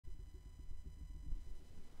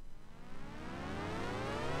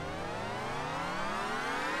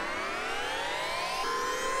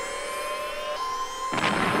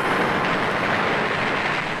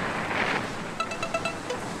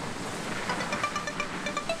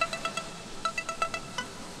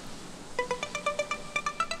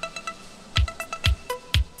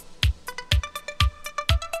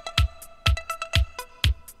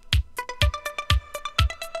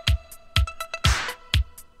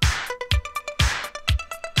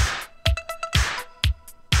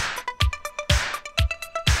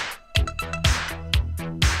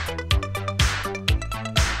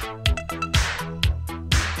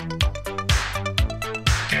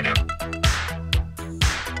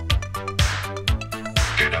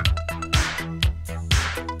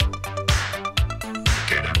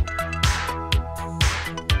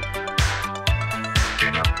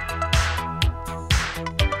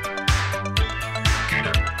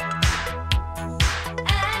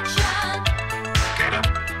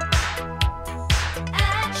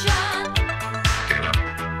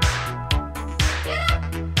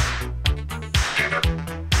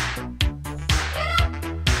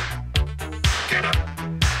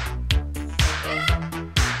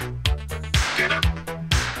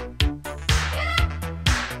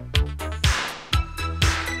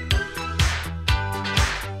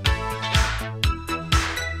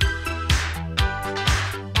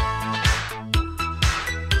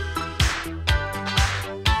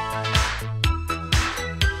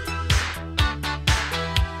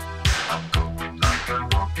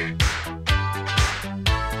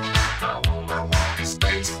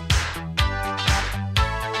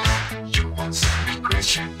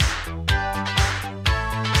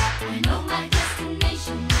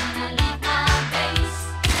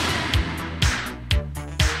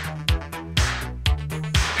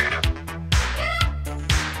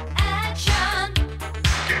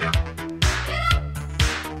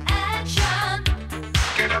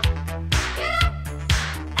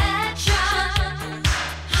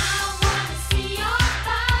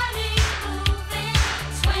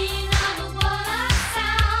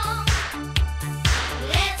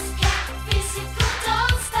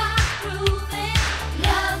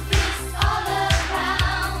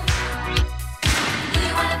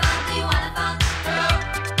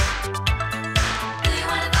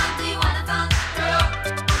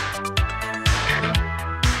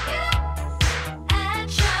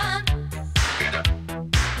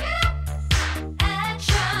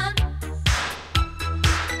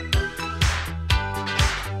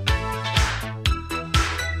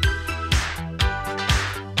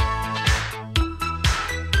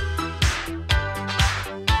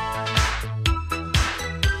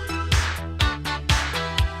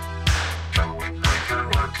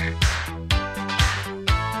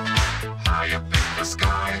the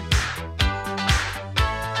sky,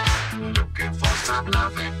 looking for some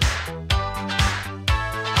loving.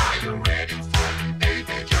 Are you ready for me,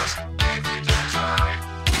 baby? Just give it a try.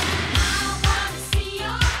 I wanna see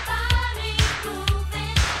your body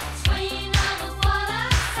moving, swaying on the wall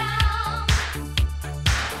of sound.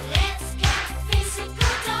 Let's get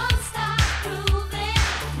physical, don't stop grooving.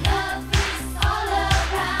 Love is all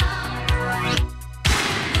around.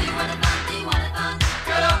 Do you wanna fun? Do you wanna fun?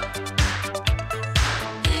 Get up,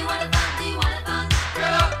 Do you wanna fun? Do you wanna fun?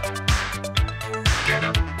 get up, get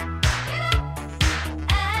up,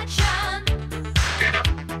 Action, get up,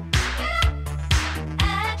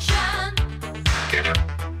 action, get up,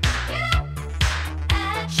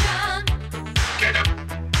 action, get up.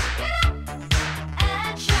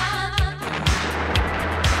 action.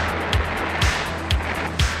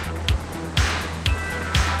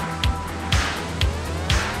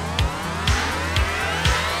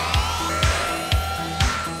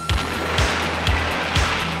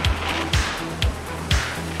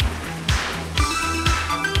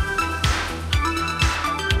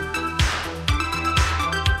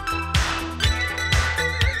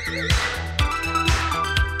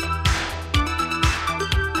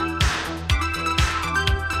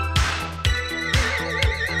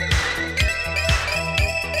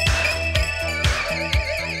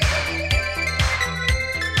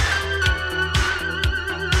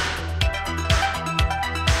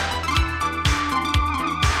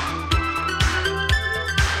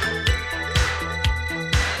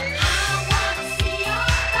 I wanna see your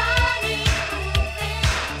body moving,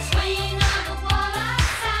 swaying on the wall of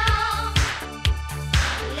sound.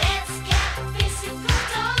 Let's get physical,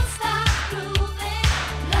 don't stop grooving.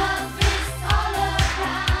 Love is all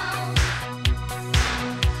around.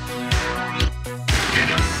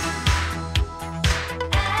 Get up,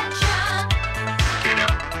 Action, get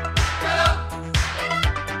up, get up,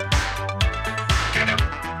 get up,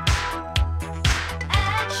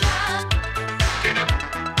 action, get up,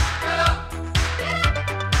 get up,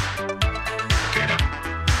 get up,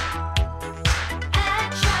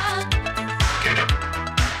 action, get up,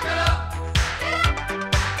 get up,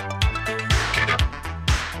 get up,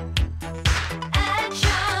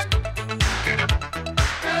 action. get up,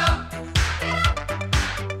 get up,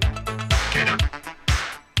 get up.